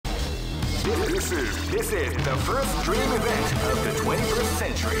This is the first dream event of the 21st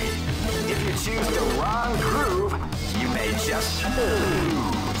century. If you choose the wrong groove, you may just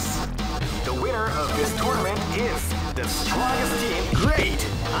lose. The winner of this tournament is the strongest team. Great!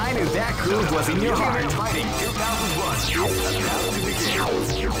 I knew that groove was in your heart. Fighting 2001 is about to begin.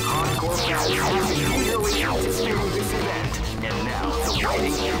 Hardcore fans have been eagerly anticipating this event, and now the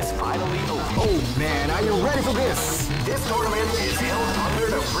waiting is finally over. Oh man, are you ready for this? This tournament is held under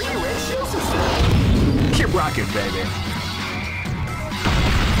the free ratio system. Keep rocking, baby.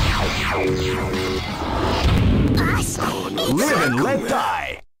 Live and let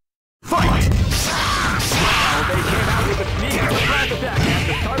die. Fight! Now they came out with a knee and a front attack at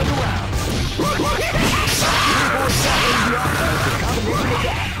the start of the round. Unicorn tackling the offense with combination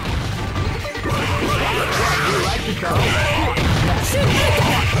attack. You like to go.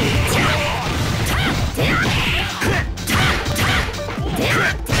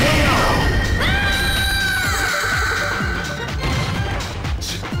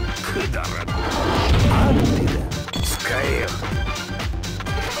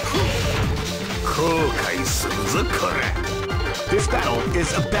 This battle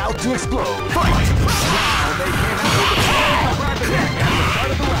is about to explode. Fight! Now they came out with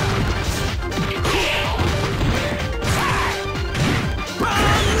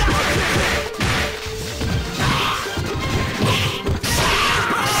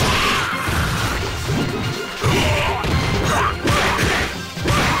a front attack at the start of the round.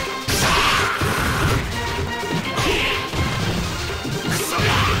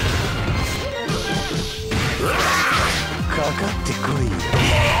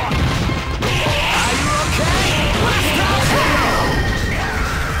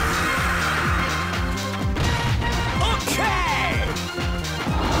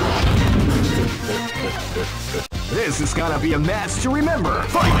 This is gonna be a match to remember.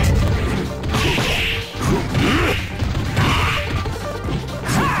 Fight!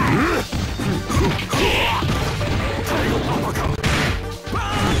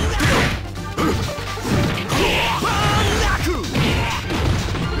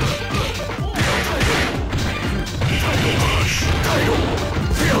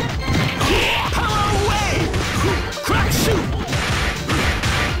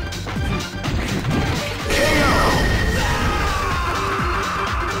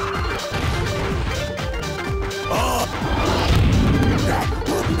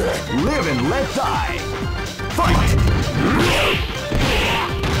 Live and let die. Fight!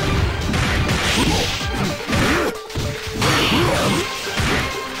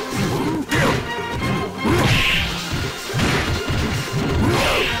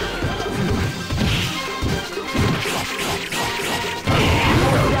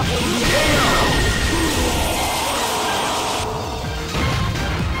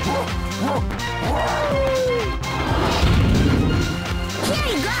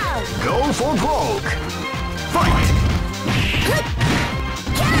 Go for broke! Fight!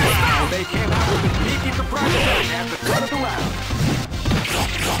 Wow, they came out with a sneaky surprise attack at the start of the round.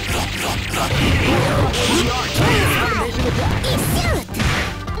 Combination attack.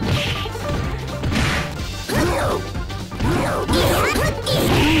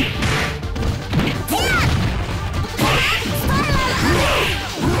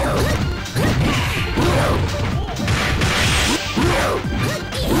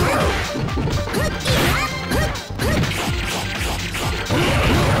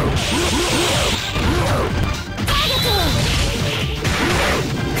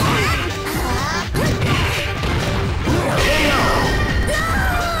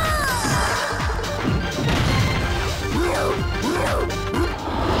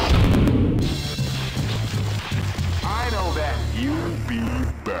 I know that you'll be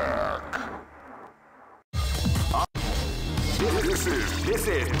back. This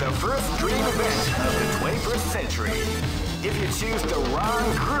is the first dream event of the 21st century. If you choose the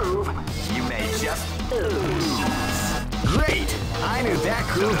wrong groove, you may just lose. Great! I knew that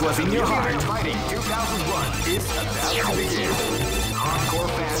groove was in your heart. Fighting 2001 is about to begin. Hardcore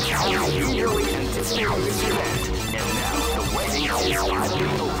fans have been eagerly anticipating this event, and now the waiting is finally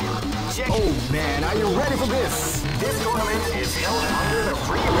over. Oh man, are you ready for this? This tournament is held under the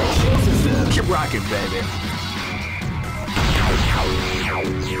free ratio system. Keep rocking, baby.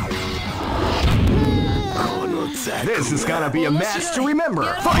 This is gonna be a match to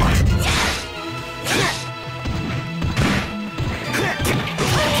remember. Fight!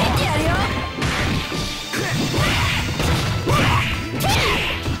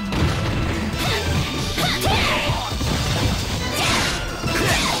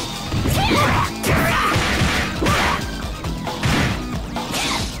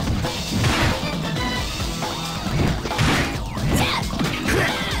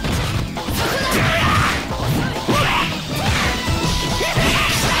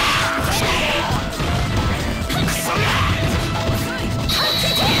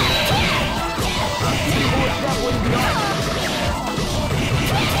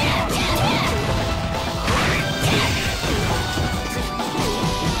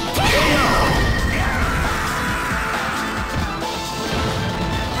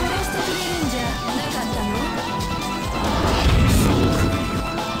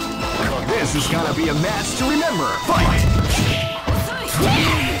 This is gonna be a match to remember. Fight!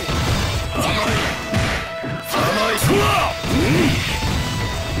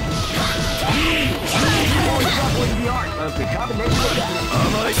 The art of the combination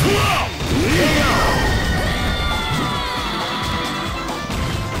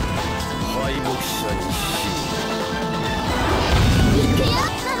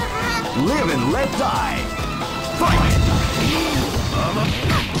Live and let die. Fight!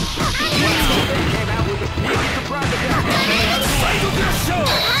 They came out with a big surprise attack.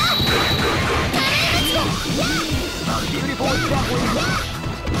 A beautiful grappling.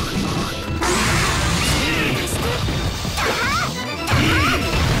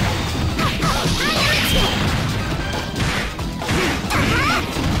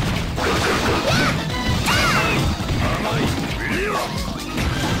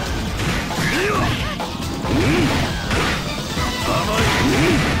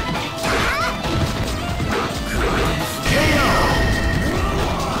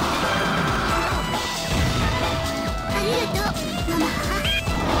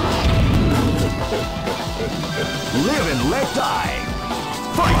 Live and let die.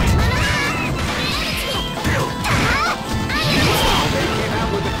 Fight! They came out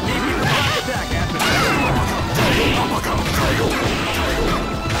with a sneaky attack after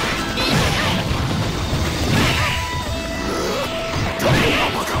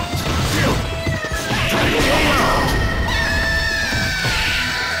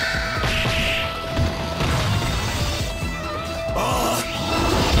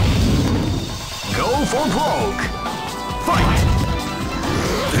Go for broke. Fight!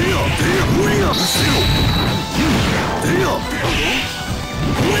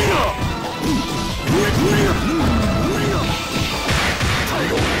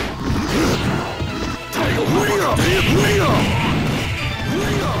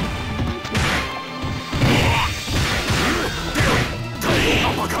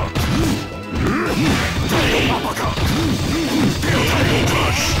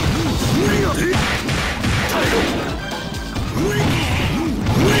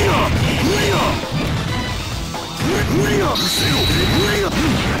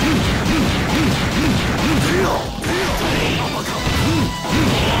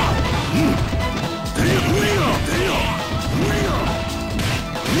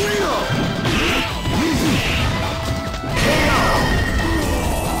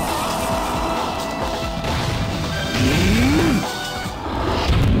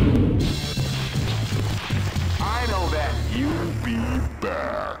 I know that you'll be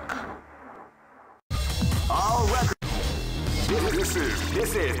back. All records.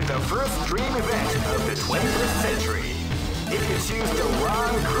 This is the first dream event of the 21st century. If you choose the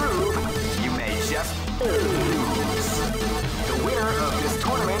wrong groove, you may just lose. The winner of this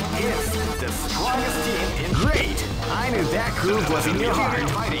tournament is the strongest team in. Great! I knew that groove was in your heart.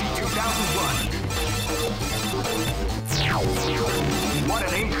 Fighting 2001. What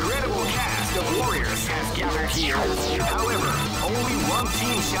an incredible cast of warriors has gathered here. However, only one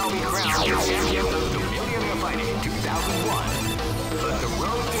team shall be crowned the champion of the Millionaire Fighting 2001. But the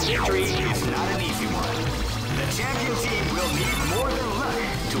road to victory is not an easy one. The champion team will need more than luck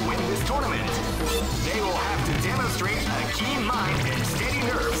to win this tournament. They will have to demonstrate a keen mind and steady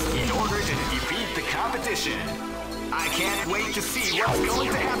nerves in order to defeat the competition. I can't wait to see what's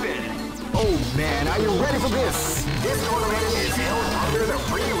going to happen. Oh man, are you ready for this? This tournament is held under the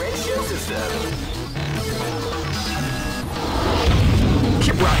free ratio system.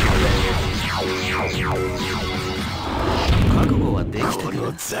 Keep rocking.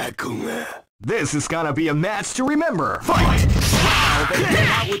 This is gonna be a match to remember. Fight! Wow, they came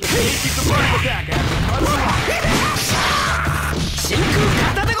out with a sneaky surprise attack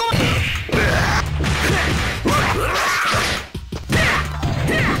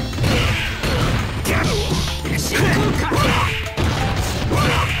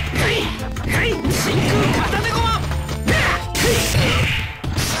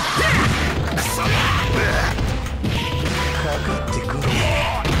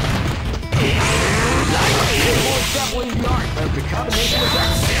the art of the combination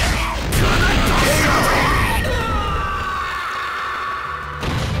attacks.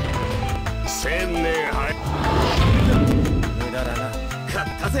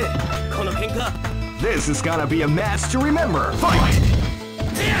 This is gonna be a match to remember. Fight!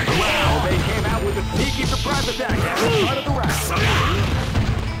 Wow, they came out with a sneaky surprise attack at the start of the round.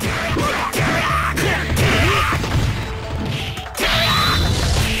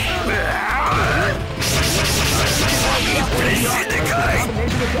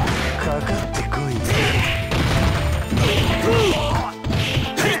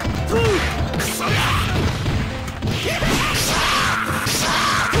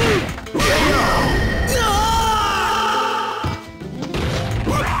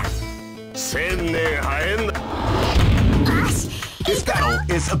 This battle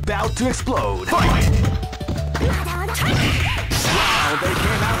is about to explode. Fight! Wow, they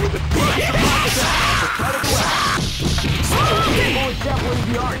came out with a big attack to try to go out. More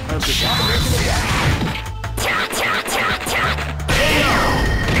definitely the art of the combination attack.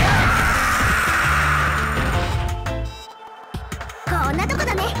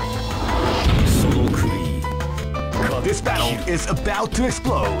 This battle is about to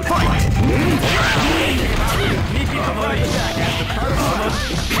explode. Fight!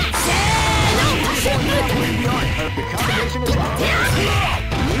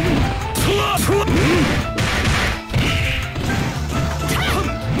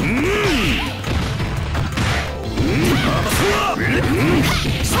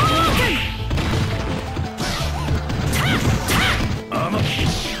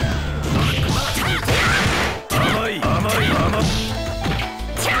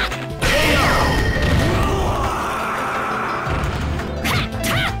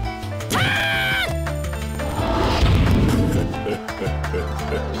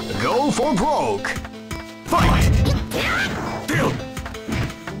 Go for broke! Fight!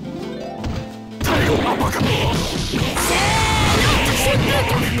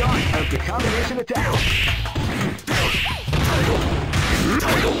 Of the combination attack.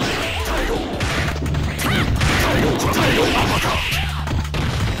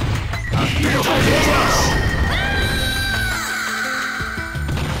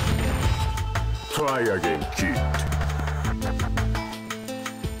 Try again, kid.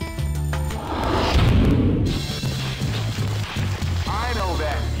 I know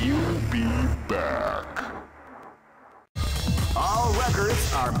that you'll be back. All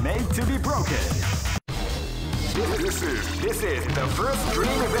records are made to be broken. This is the first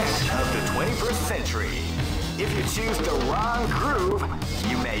dream event of the 21st century. If you choose the wrong groove,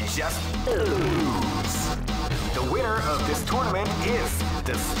 you may just lose. The winner of this tournament is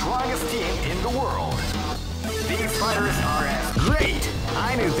the strongest team in the world. These fighters are as great.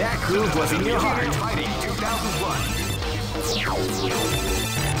 I knew that groove was in your heart. Fighting 2001.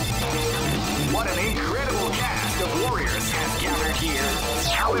 What an incredible cast of warriors has gathered here.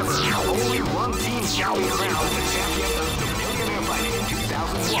 However, only one team shall be crowned the champion of the Millionaire Fighting in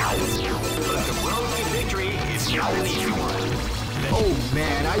 2001. But the road to victory is not an easy one. Oh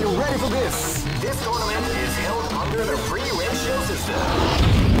man, are you ready for this? This tournament is held under the free ratio system.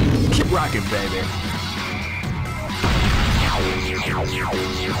 Keep rocking, baby.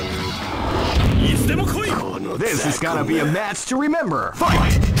 This is gonna be a match to remember. Fight!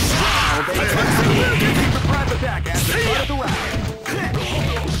 Wow, they keep the private attack at the start of the round.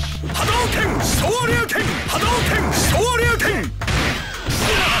 Hadouken! Shoryuken! Hadouken! Shoryuken!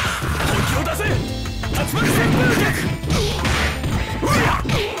 Honki o dase! Tatsumaku senpukyaku!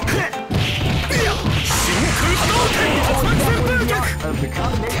 Shinku Hadouken! Tatsumaku senpukyaku!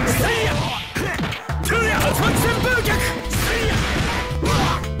 Seiya! Tatsumaku senpukyaku! Seiya!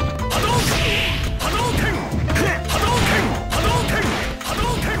 Hadouken! Hadouken! Hadouken! Hadouken!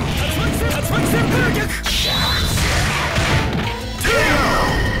 Hadouken! Tatsumaku senpukyaku!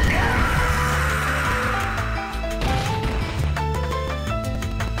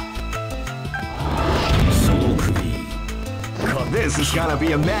 This is gonna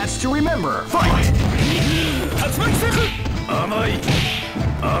be a match to remember. Fight! Tatsumaki Seku! Amai!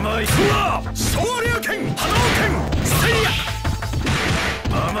 Amai! Fuwa! Shoryuken! Hadouken! Seiya!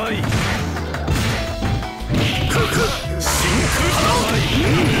 Amai! Kuku! Shinku Hadouken!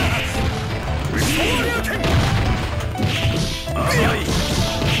 Shoryuken! Amai!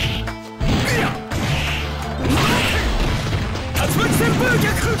 Hadouken! Tatsumaki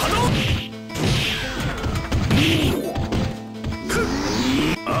senpukyaku! Hadouken!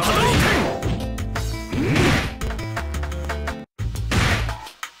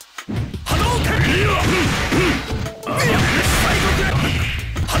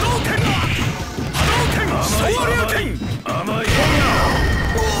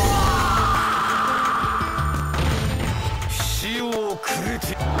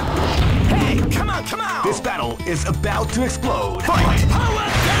 Hey, come on, come on! This battle is about to explode. Fight! Power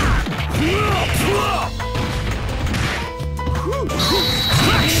down!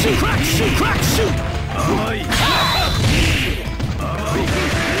 Crack shoot! Crack shoot! Crack shoot!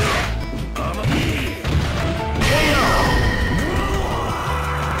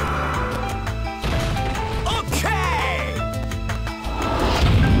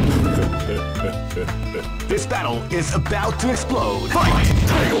 This battle is about to explode. Fight!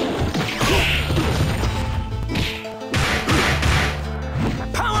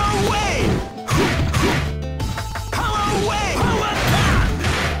 Power away! Power away! Power down!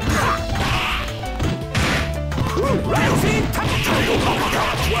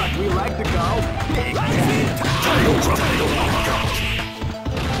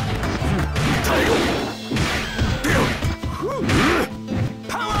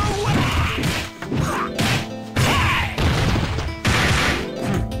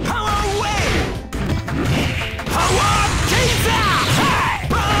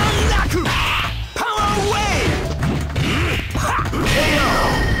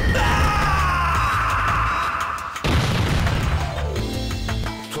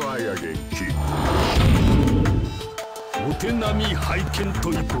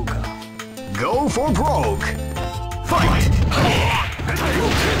 Go for broke. Fight.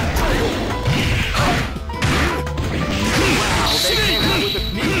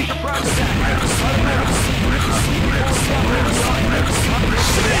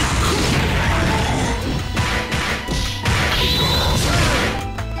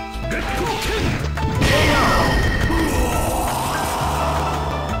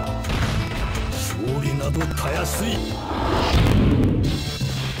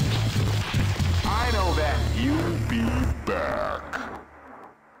 I know that you'll be back.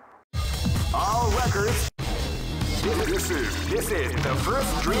 All records. This is the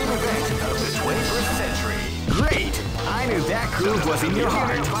first dream event of the 21st century. Great! I knew that groove was in your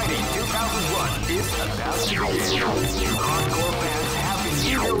heart. Fighting 2001 is about to begin. Hardcore fans have been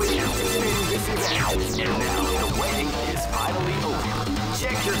eagerly anticipating this event, and now the waiting is finally over.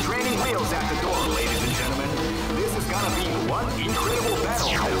 Check your training wheels at the door, ladies and gentlemen. This is gonna be one incredible battle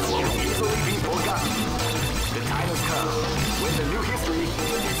that won't easily be forgotten. The time has come when the new history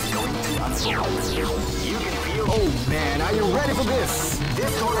is going to unfold. You can feel. Oh man, are you ready for this?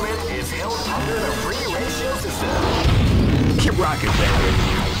 This tournament is held under the free ratio system. Keep rocking,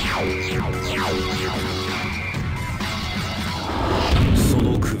 baby.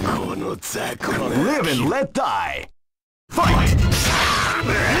 Live and let die. Fight!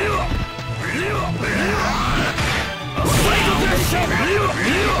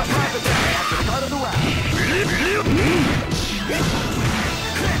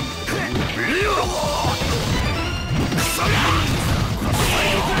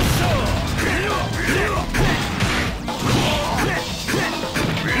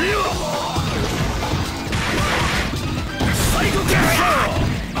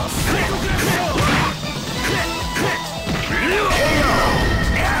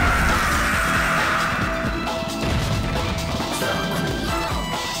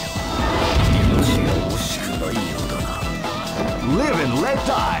 Live and let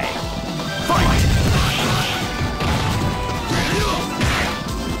die. Fight!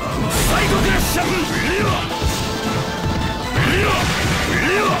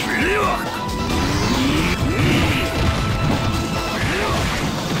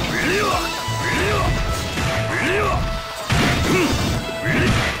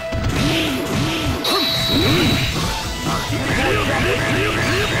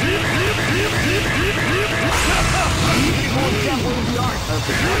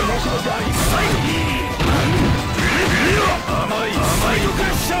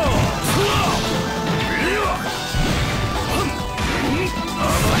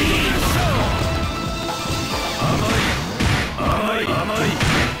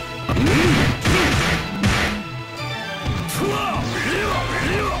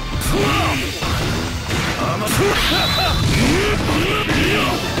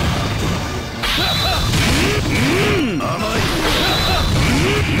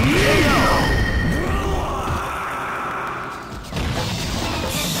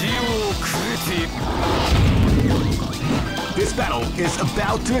 This battle is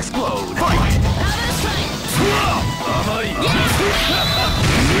about to explode. Fight!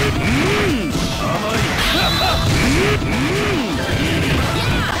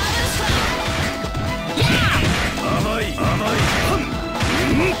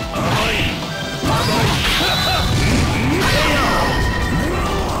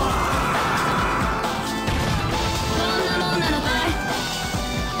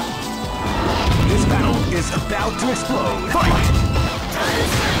 This battle is about to explode. Fight!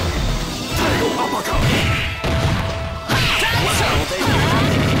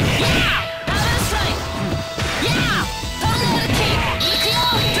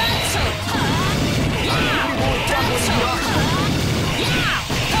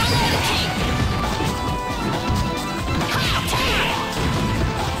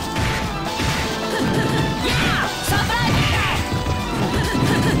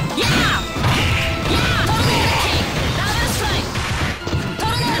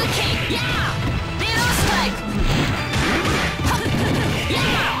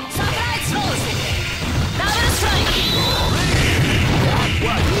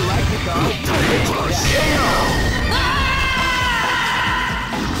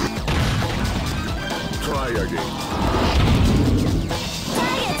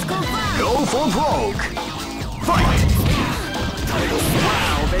 Go for broke! Fight!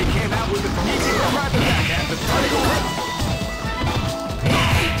 Wow, they came out with a sneaky surprise attack at the title.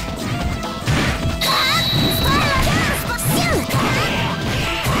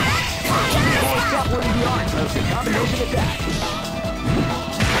 Definitely the art of the combination attack.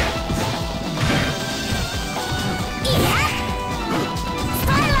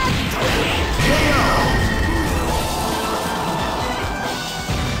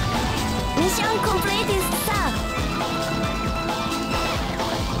 Mission completed, sir.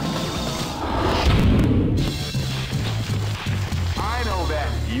 I know that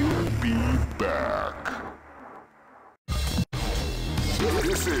you'll be back.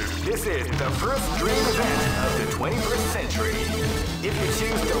 This is the first dream event of the 21st century. If you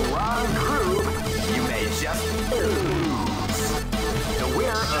choose the wrong groove, you may just lose. The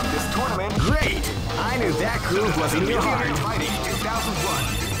winner of this tournament. Great! I knew that groove was in your heart. Fighting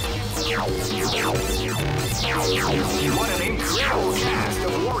 2001. What an incredible cast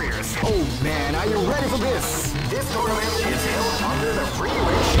of warriors. Oh man, are you ready for this? This tournament is held under the free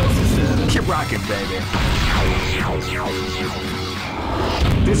ratio system. Keep rocking, baby.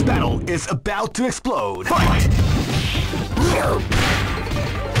 This battle is about to explode. Fight!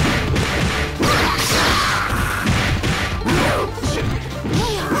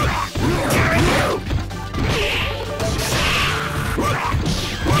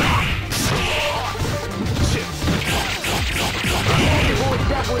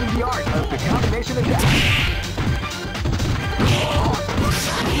 Definitely the art of the combination attack.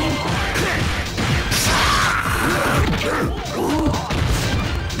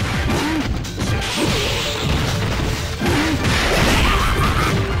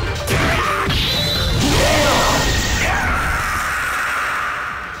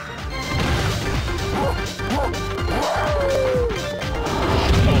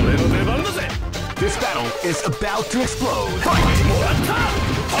 This battle is about to explode. Fight!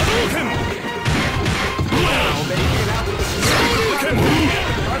 Hadouken! Wow, they came out with the Shoryuken!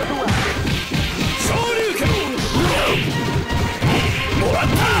 Part of the round. Shoryuken!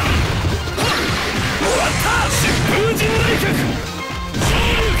 Moratta! Moratta! Shippujin Daikyaku!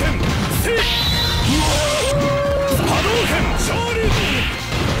 Shoryuken! See! Hadouken! Shoryuken!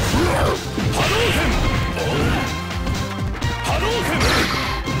 Hadouken! Hadouken!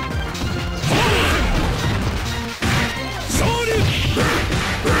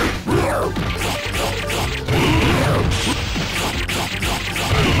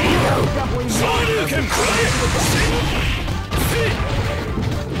 Shoryuken!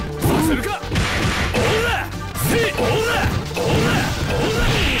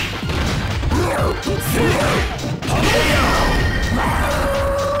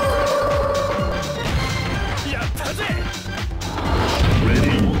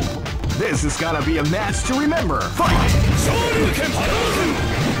 Ready? This is gonna be a match to remember. Fight! Shoryuken! Hadouken!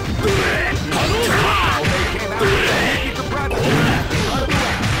 Hadouken! Wow, they came out with a sneaky surprise attack.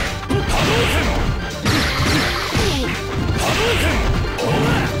 Hadouken! Hadouken!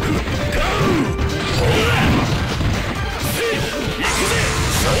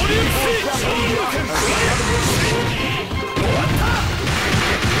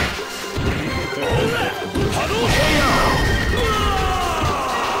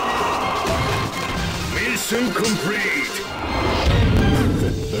 Mission complete!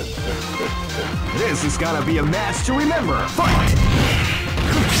 This is gonna be a match to remember. Fight!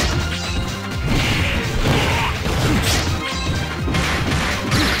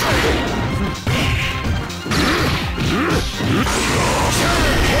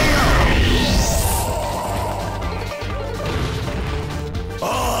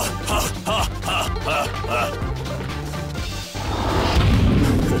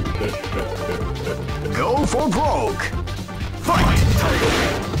 Go for broke! Fight!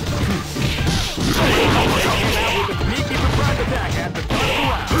 With a sneaky surprise attack at the start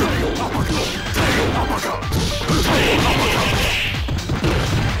of the round.